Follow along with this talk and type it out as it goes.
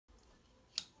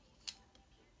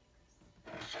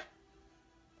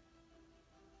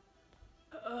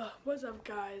What's up,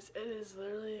 guys? It is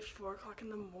literally 4 o'clock in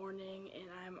the morning and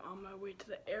I'm on my way to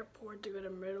the airport to go to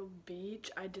Myrtle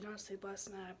Beach. I did not sleep last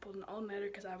night. I pulled an all-nighter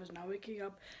because I was not waking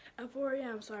up at 4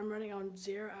 a.m. so I'm running on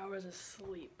 0 hours of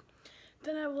sleep.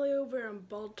 Then I have a layover in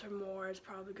Baltimore. It's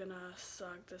probably gonna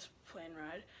suck, this plane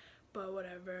ride, but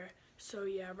whatever. So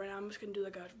yeah, right now I'm just gonna do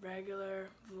like a regular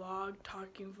vlog,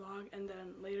 talking vlog, and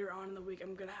then later on in the week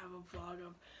I'm gonna have a vlog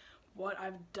of what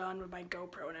I've done with my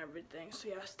GoPro and everything. So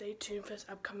yeah, stay tuned for this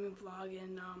upcoming vlog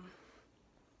and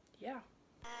yeah.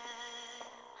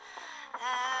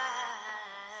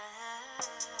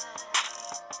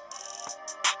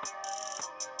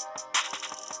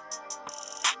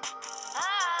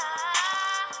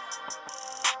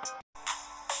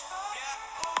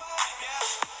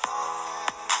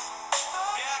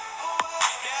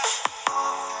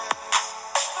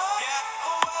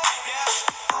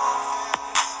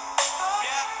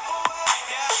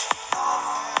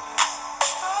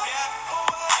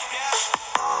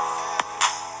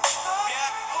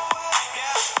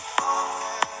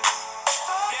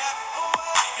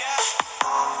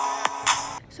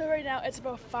 So right now it's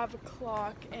about 5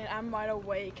 o'clock and I'm wide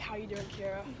awake. How you doing,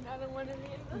 Kira? I don't want to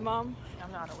be Mom?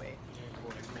 I'm not awake.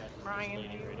 Ryan, are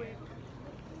you awake?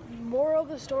 Moral of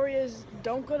the story is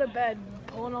don't go to bed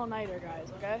pulling all-nighter,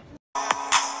 guys, okay?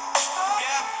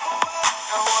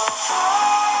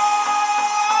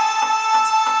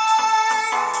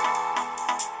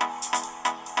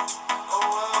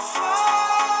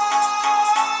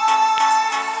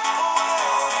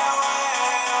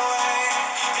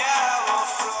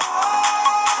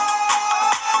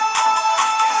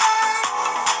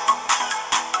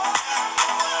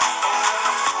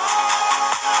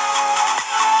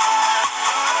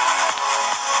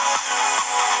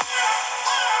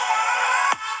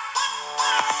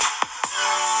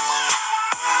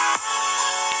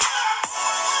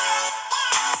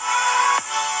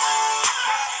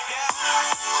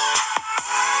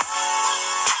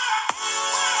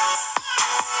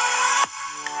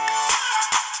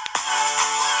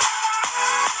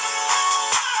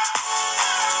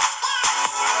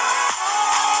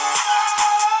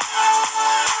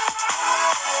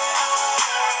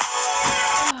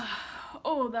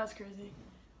 Oh, that's crazy.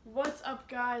 What's up,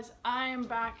 guys? I am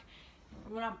back.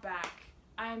 Well, not back.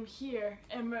 I'm here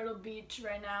in Myrtle Beach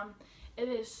right now. It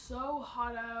is so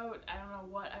hot out. I don't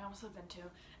know what I almost slipped into.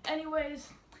 Anyways,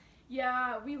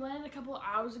 yeah, we landed a couple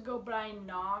hours ago, but I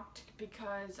knocked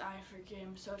because I freaking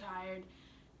am so tired.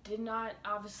 Did not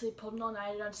obviously pull an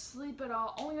all-nighter, didn't sleep at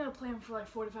all. Only gonna plan for like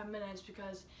 45 minutes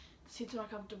because the seats are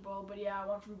not comfortable. But yeah, I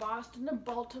went from Boston to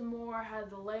Baltimore, had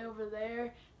the layover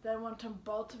there, then went to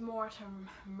Baltimore to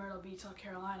Myrtle Beach, South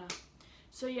Carolina.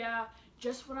 So yeah,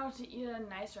 just went out to eat at a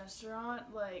nice restaurant,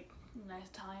 like a nice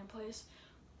Italian place.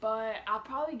 But I'll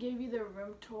probably give you the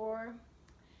room tour,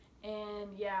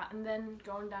 and yeah, and then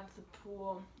going down to the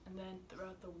pool, and then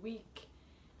throughout the week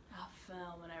I'll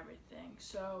film and everything.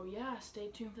 So yeah, stay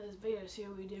tuned for this video to see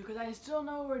what we do, because I still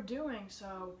know what we're doing,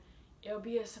 so it'll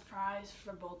be a surprise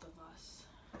for both of us.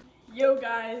 Yo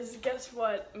guys, guess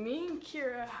what? Me and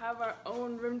Kira have our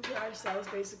own room to ourselves,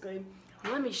 basically.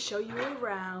 Let me show you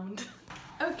around.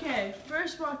 Okay,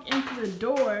 first walk into the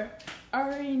door.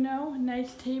 Already know,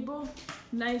 nice table,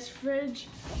 nice fridge.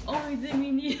 Only thing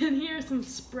we need in here is some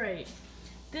spray.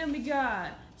 Then we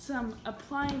got some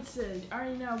appliances.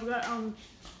 Already know, we got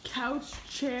couch,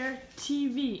 chair,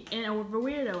 TV, and a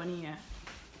weirdo in here.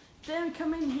 Then we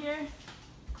come in here,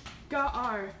 got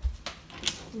our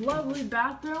lovely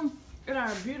bathroom and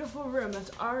our beautiful room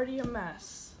that's already a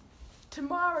mess.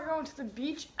 Tomorrow we're going to the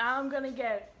beach and I'm gonna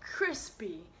get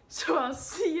crispy. So I'll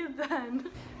see you then.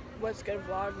 What's good,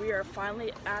 vlog? We are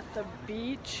finally at the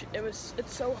beach. It's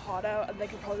so hot out, I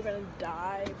think we're probably gonna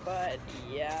die, but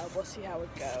yeah, we'll see how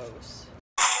it goes.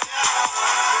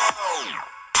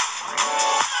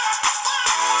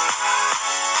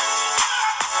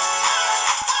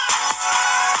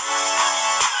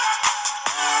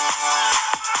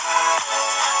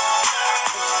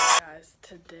 Guys,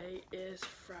 today is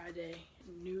Friday,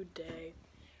 new day.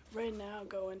 Right now,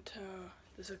 going to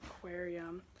this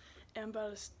aquarium. I'm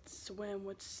about to swim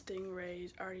with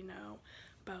stingrays. Already know.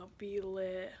 About be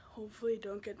lit. Hopefully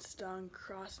don't get stung.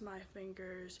 Cross my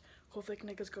fingers. Hopefully I can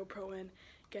take this GoPro in,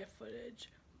 get footage.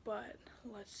 But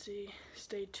let's see.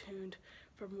 Stay tuned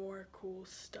for more cool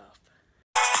stuff.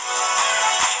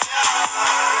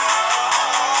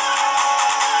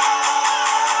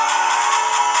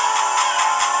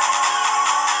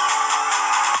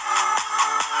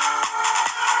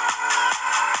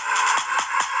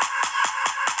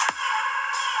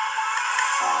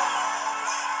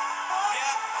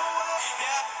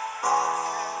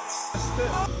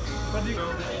 No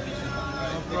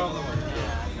problem.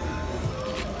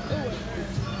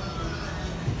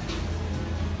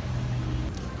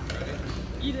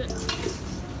 Eat it.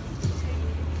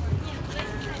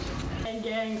 And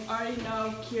gang, already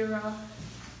know Kira.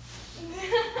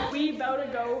 We about to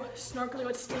go snorkeling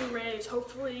with stingrays.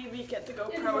 Hopefully we get the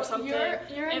GoPro or something.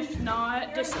 If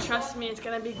not, just trust me, it's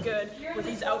gonna be good with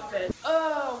these outfits.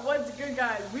 Oh, what's good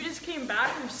guys? We just came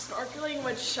back from snorkeling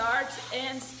with sharks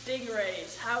and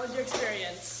stingrays. How was your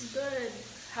experience? Good.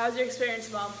 How's your experience,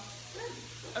 Mom? Good.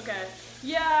 Okay.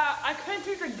 Yeah, I couldn't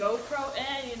take the GoPro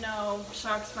and you know,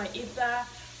 sharks might eat that.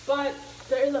 But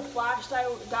there is a flash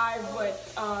dive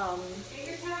with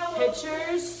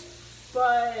pictures.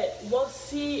 But we'll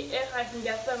see if I can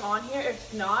get them on here.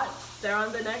 If not, they're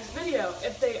on the next video.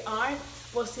 If they aren't,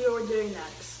 we'll see what we're doing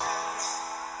next.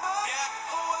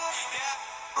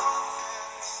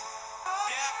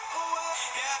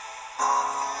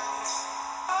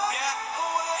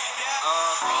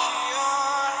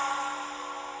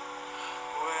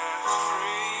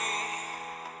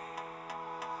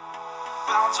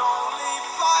 Only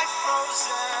by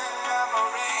frozen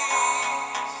memories.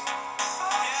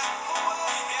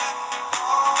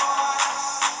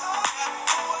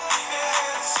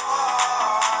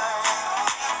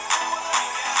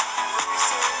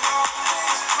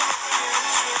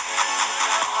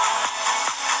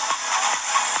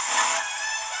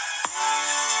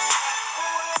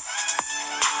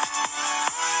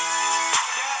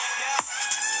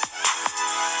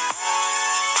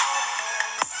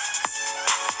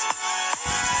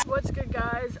 What's good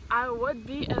guys? I would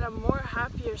be in a more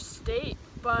happier state,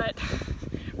 but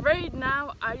right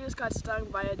now I just got stung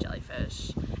by a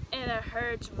jellyfish and it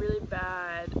hurts really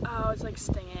bad. Oh, it's like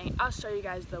stinging. I'll show you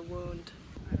guys the wound.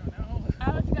 I don't know. I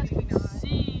don't know if you guys can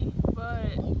see,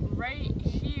 but right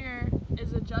here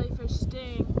is a jellyfish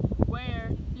sting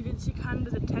where you can see kind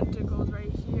of the tentacles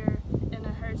right here and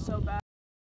it hurts so bad.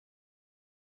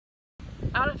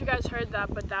 I don't know if you guys heard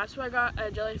that, but that's where I got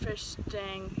a jellyfish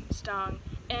stung.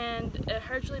 And it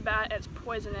hurts really bad and it's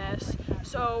poisonous.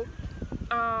 So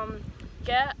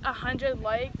get 100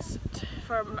 likes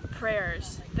for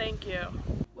prayers. Thank you.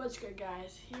 What's good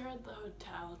guys? Here at the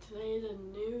hotel. Today is a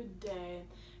new day.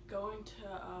 Going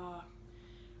to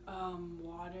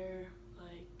water,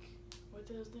 like, what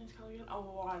those things called again? A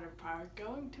water park.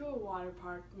 Going to a water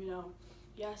park, you know.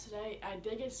 Yesterday I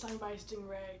did get stung by a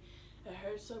stingray. It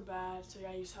hurt so bad. So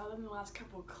yeah, you saw them in the last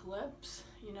couple clips,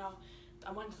 you know.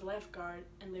 I went to the lifeguard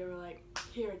and they were like,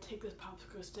 here, take this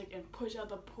popsicle stick and push out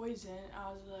the poison.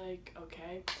 I was like,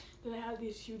 okay. Then they had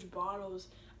these huge bottles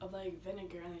of like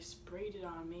vinegar and they sprayed it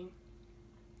on me.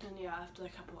 And yeah, after a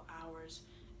couple of hours,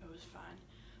 it was fine.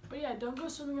 But yeah, don't go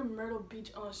swimming in Myrtle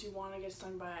Beach unless you want to get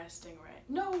stung by a stingray.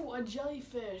 No, a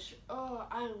jellyfish. Oh,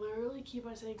 I literally keep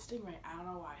on saying stingray. I don't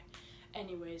know why.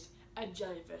 Anyways, a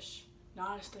jellyfish.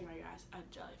 Not a stingray, guys. A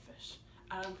jellyfish.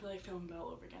 I don't feel like filming that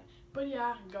all over again. But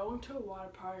yeah, going to a water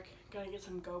park, gonna get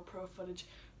some GoPro footage,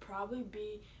 probably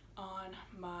be on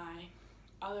my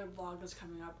other vlog that's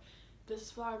coming up.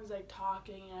 This vlog is like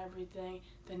talking and everything.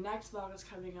 The next vlog that's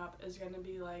coming up is gonna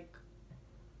be like,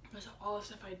 that's all the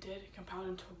stuff I did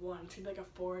compounded into one. It's gonna be like a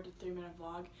 4 to 3 minute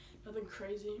vlog. Nothing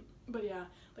crazy, but yeah,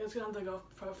 like it's gonna have the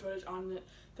GoPro footage on it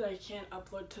that I can't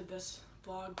upload to this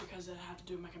vlog because I have to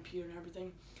do my computer and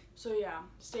everything. So yeah,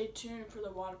 stay tuned for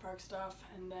the water park stuff,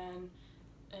 and then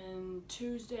and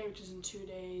Tuesday, which is in 2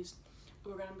 days,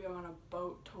 we're gonna be on a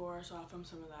boat tour, so I'll film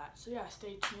some of that. So yeah,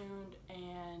 stay tuned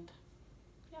and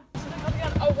yeah. So we're gonna be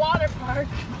on a water park.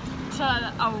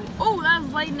 Oh,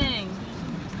 that's lightning.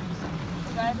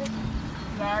 Is that everything?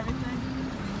 Is that everything?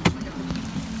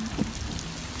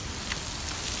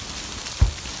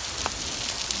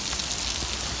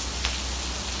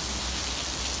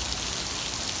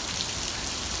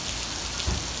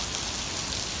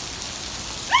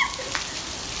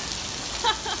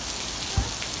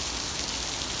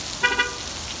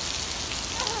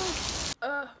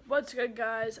 What's good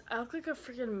guys? I look like a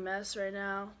freaking mess right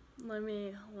now. Let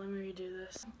me redo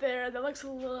this. There, that looks a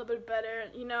little bit better.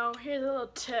 You know, here's a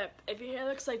little tip. If your hair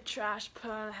looks like trash,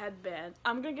 put on a headband.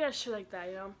 I'm gonna get a shirt like that,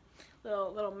 you know?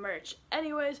 Little merch.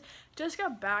 Anyways, just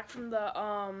got back from the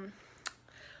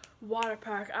water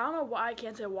park. I don't know why I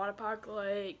can't say water park,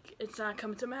 like it's not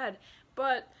coming to my head.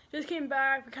 But just came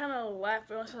back, we kinda left.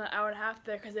 We only spent an hour and a half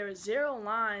there because there were 0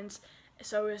 lines.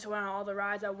 So we just went on all the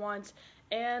rides at once.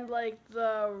 And like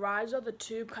the rides of the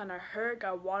tube kind of hurt,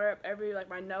 got water up like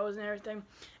my nose and everything.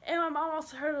 And my mom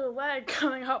also hurt her leg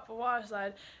coming up the water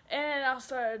slide. And I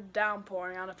started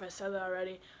downpouring. I don't know if I said that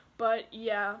already. But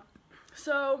yeah,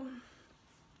 so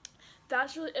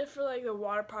that's really it for like the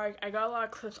water park. I got a lot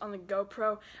of clips on the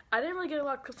GoPro. I didn't really get a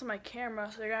lot of clips on my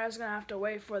camera, so you guys are gonna have to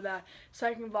wait for that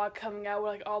second vlog coming out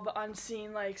with like all the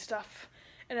unseen like stuff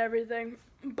and everything.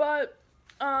 But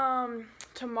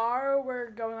tomorrow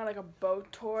we're going on like a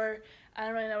boat tour. I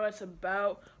don't really know what it's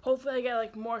about. Hopefully I get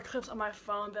like more clips on my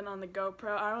phone than on the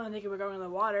GoPro. I don't really think we're going in the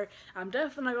water. I'm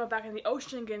definitely not going back in the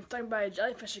ocean and getting stung by a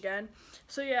jellyfish again.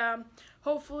 So yeah,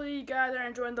 hopefully you guys are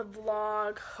enjoying the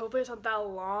vlog. Hopefully it's not that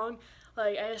long.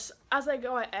 Like as I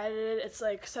go, I edit it. It's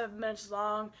like 7 minutes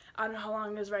long. I don't know how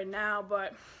long it is right now,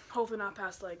 but hopefully not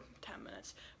past like 10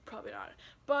 minutes. Probably not.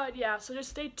 But yeah, so just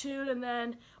stay tuned, and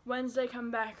then Wednesday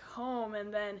come back home,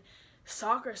 and then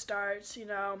soccer starts. You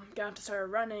know, gonna have to start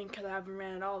running because I haven't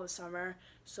ran at all this summer.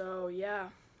 So yeah,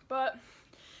 but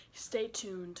stay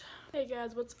tuned. Hey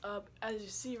guys, what's up? As you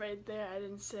see right there, I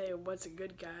didn't say what's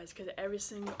good, guys, because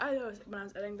when I was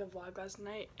editing the vlog last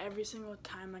night, every single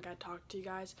time like I talked to you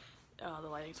guys, the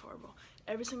lighting's horrible.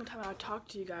 Every single time I would talk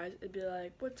to you guys, it'd be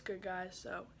like, what's good, guys?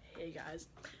 So hey guys,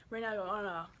 right now I'm on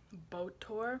a boat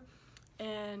tour,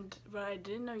 and what I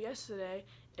didn't know yesterday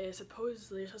is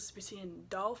supposedly you're supposed to be seeing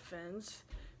dolphins.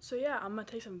 So yeah, I'm gonna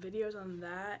take some videos on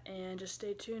that, and just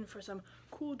stay tuned for some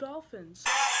cool dolphins.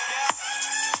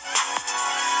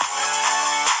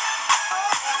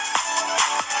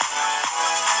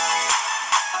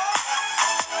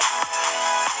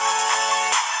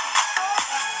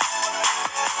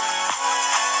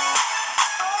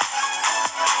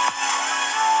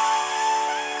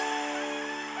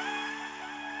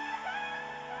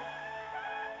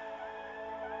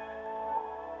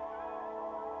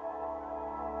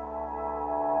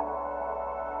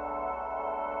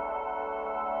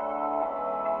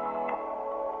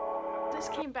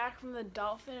 Just came back from the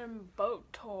dolphin boat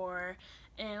tour,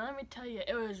 and let me tell you,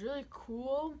 it was really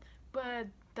cool, but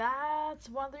that's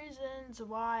one of the reasons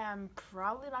why I'm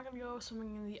probably not going to go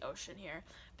swimming in the ocean here,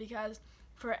 because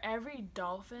for every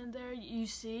dolphin there you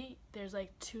see, there's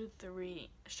like 2-3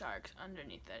 sharks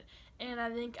underneath it. And I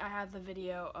think I have the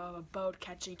video of a boat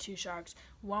catching 2 sharks.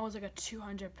 One was like a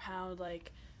 200-pound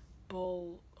like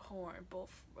was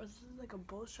it like a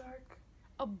bull shark?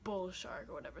 A bull shark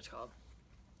or whatever it's called.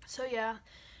 So yeah,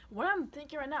 what I'm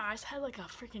thinking right now, I just had like a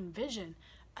freaking vision.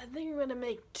 I think I'm gonna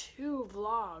make 2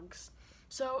 vlogs.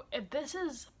 So if this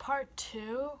is part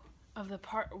 2 of the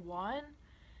part 1,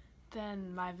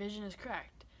 then my vision is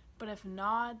correct. But if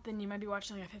not, then you might be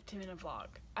watching like a 15-minute vlog.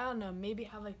 I don't know, maybe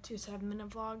have like 2 7-minute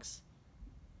vlogs.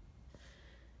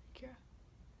 Kira?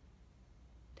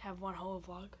 Have one whole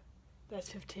vlog that's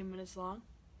 15 minutes long.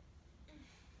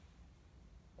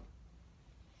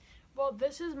 Well,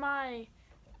 this is my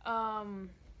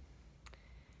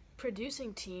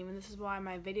producing team, and this is why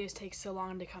my videos take so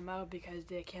long to come out, because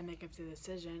they can't make up the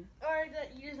decision. Or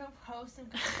that you just don't post them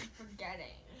because you're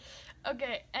forgetting.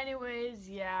 Okay, anyways,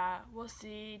 yeah, we'll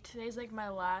see. Today's like my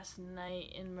last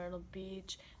night in Myrtle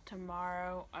Beach.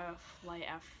 Tomorrow I have a flight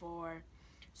at 4,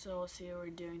 so we'll see what we're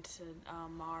doing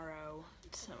tomorrow.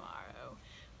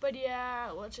 But yeah,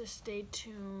 let's just stay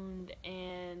tuned,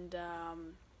 and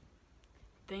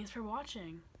thanks for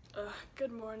watching.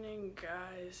 Good morning,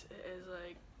 guys. It is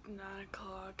like 9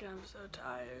 o'clock and I'm so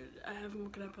tired. I haven't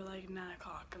woken up at like 9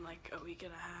 o'clock in like a week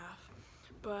and a half.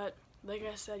 But like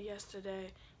I said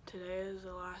yesterday, today is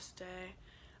the last day.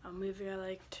 I'm leaving at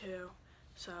like 2,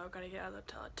 so I gotta get out of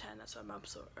the hotel at 10. That's why I'm up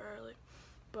so early.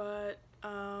 But I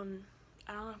don't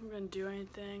know if I'm gonna do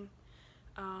anything.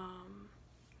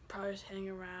 Probably just hang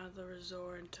around the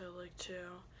resort until like 2.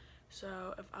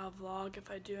 So if I'll vlog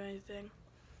if I do anything.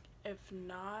 If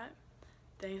not,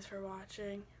 thanks for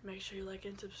watching. Make sure you like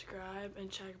and subscribe, and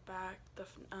check back the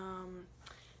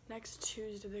next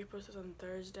Tuesday. They post this on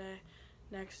Thursday.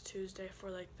 Next Tuesday for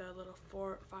like the little 4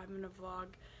 or 5 minute vlog,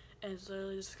 and it's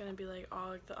literally just gonna be like all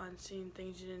like the unseen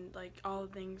things you didn't like, all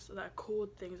the things that cool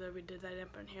things that we did that I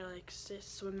didn't put in here, like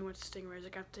swimming with stingrays.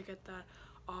 Like I have to get that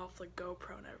off the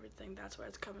GoPro and everything. That's why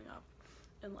it's coming up,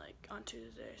 and like on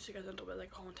Tuesday, so you guys don't have to wait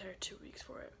like a whole entire 2 weeks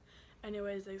for it.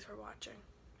 Anyways, thanks for watching.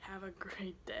 Have a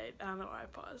great day. I don't know why I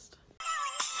paused.